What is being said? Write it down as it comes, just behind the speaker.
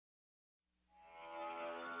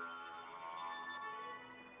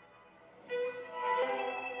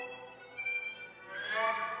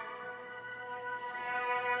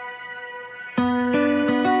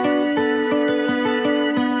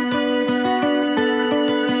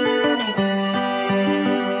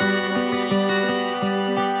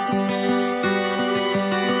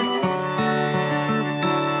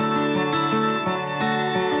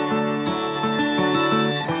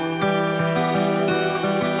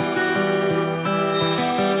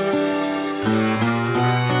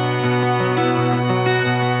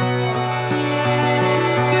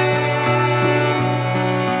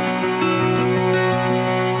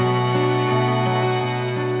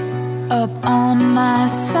on my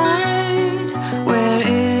side where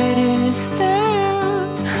it is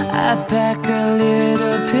felt. I pack a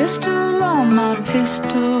little pistol on my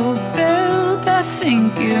pistol belt. I think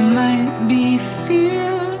it might be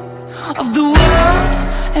fear of the world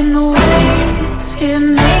and the way it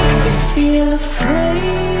makes you feel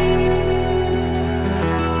afraid.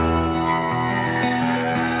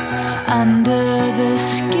 Under the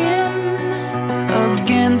skin,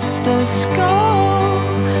 against the skull,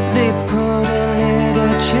 they put a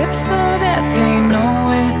little chip so that they know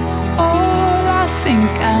it all. I think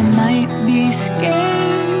I might be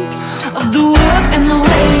scared of the world and the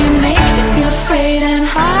way it makes you feel afraid and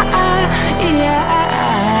high, yeah.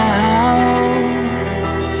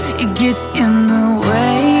 It gets in the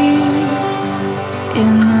way,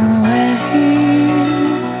 in the way,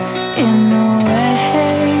 in the way,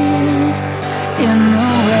 in the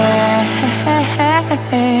way.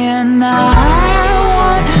 And I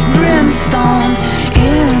want brimstone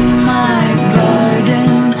in my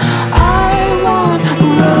garden. I want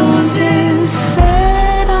roses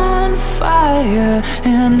set on fire.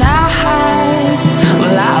 And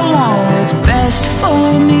well, I want what's best for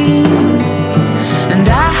me. And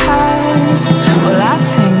well, I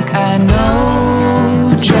think I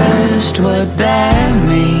know just what that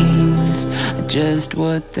means. Just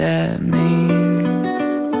what that means.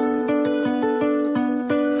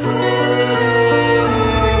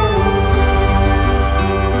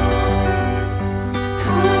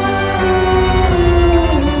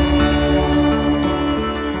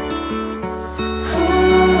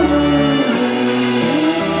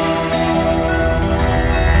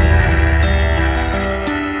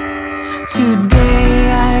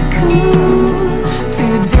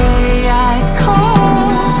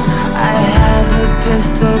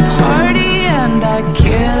 Pistol party and I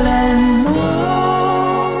kill and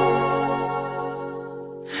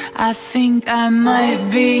I think I might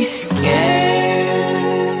be scared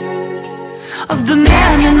of the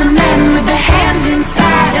man and the men with the hands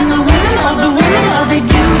inside, and the women, all they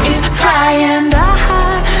do is cry. And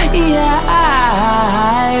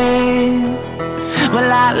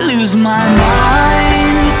well, I lose my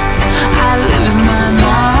mind, I lose my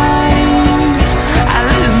mind, I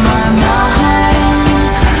lose my mind,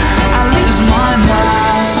 I lose my mind.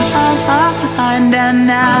 And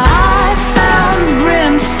now I found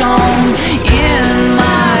brimstone in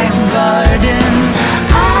my garden.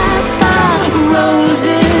 I found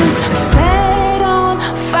roses set on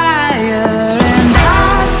fire. And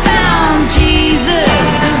I found Jesus,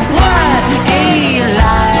 what a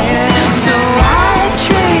liar. So I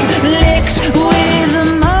trade licks with the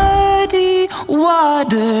muddy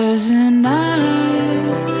waters. And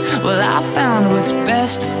well, I found what's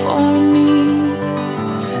best for me.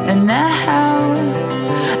 And now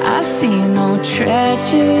I see no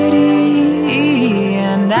tragedy.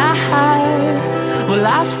 And well,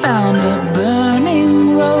 I found a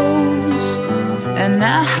burning rose. And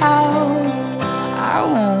now I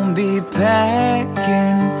won't be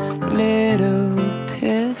packing little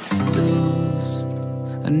pistols.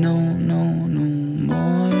 No, no, no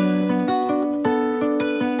more.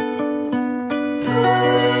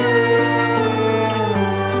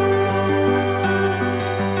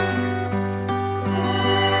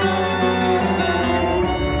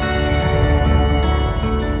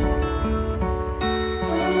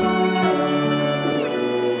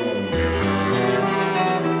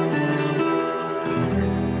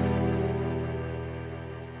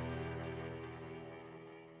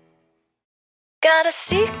 Got a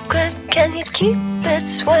secret, can you keep it?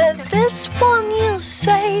 Swear this one you'll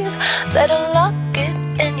save. Better lock it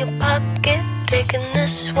in your pocket, taking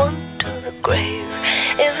this one to the grave.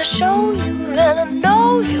 If I show you, then I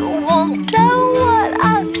know you won't tell what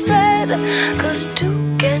I said. 'Cause two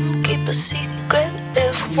can keep a secret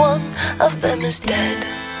if one of them is dead.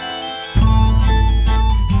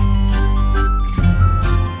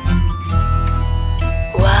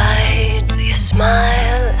 Why do you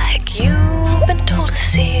smile like you've been told a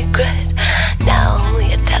secret? Now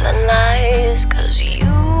you're telling lies 'cause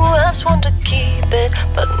you have sworn to keep it.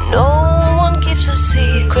 But no one keeps a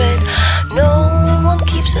secret, no one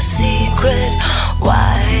keeps a secret.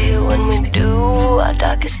 Why, when we do our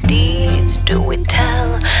darkest deeds, do we tell?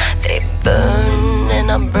 They burn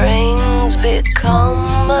and our brains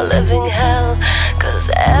become a living hell. 'Cause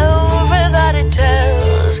everybody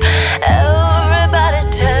tells, everybody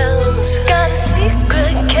tells. Got a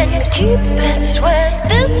secret, can you keep it? Swear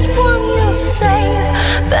this one you'll save.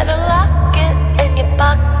 Better lock it in your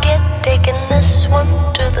pocket, taking this one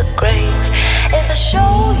to the grave. If I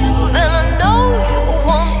show you, then I know you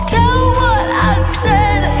won't tell what I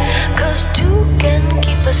said. 'Cause two can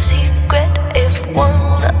keep a secret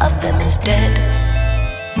one of them is dead.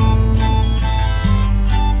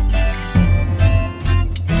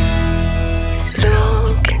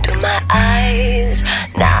 Look into my eyes,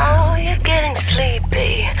 now you're getting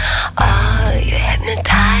sleepy. Are you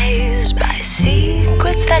hypnotized by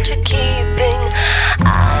secrets that you're keeping?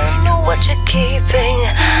 I know what you're keeping,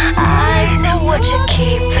 I know what you're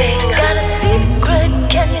keeping. Got a secret,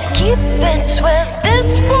 can you keep it? Swear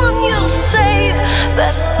this one you'll save.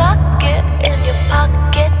 Better lock it in your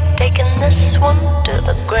pocket, taking this one to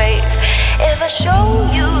the grave. If I show